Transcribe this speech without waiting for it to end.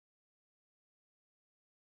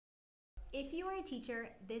If you are a teacher,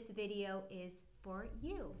 this video is for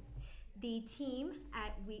you. The team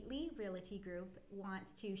at Wheatley Realty Group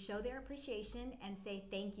wants to show their appreciation and say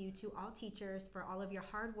thank you to all teachers for all of your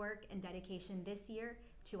hard work and dedication this year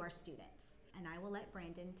to our students. And I will let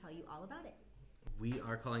Brandon tell you all about it. We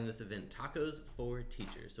are calling this event Tacos for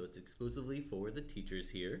Teachers, so it's exclusively for the teachers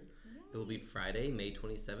here. Yay. It will be Friday, May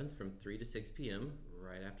 27th from 3 to 6 p.m.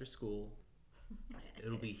 right after school.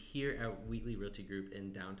 It'll be here at Wheatley Realty Group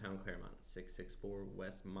in downtown Claremont, 664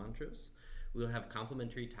 West Montrose. We'll have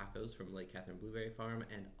complimentary tacos from Lake Catherine Blueberry Farm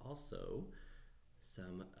and also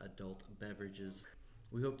some adult beverages.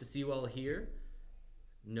 We hope to see you all here.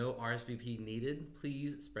 No RSVP needed.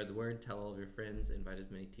 Please spread the word, tell all of your friends, invite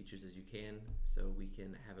as many teachers as you can so we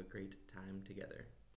can have a great time together.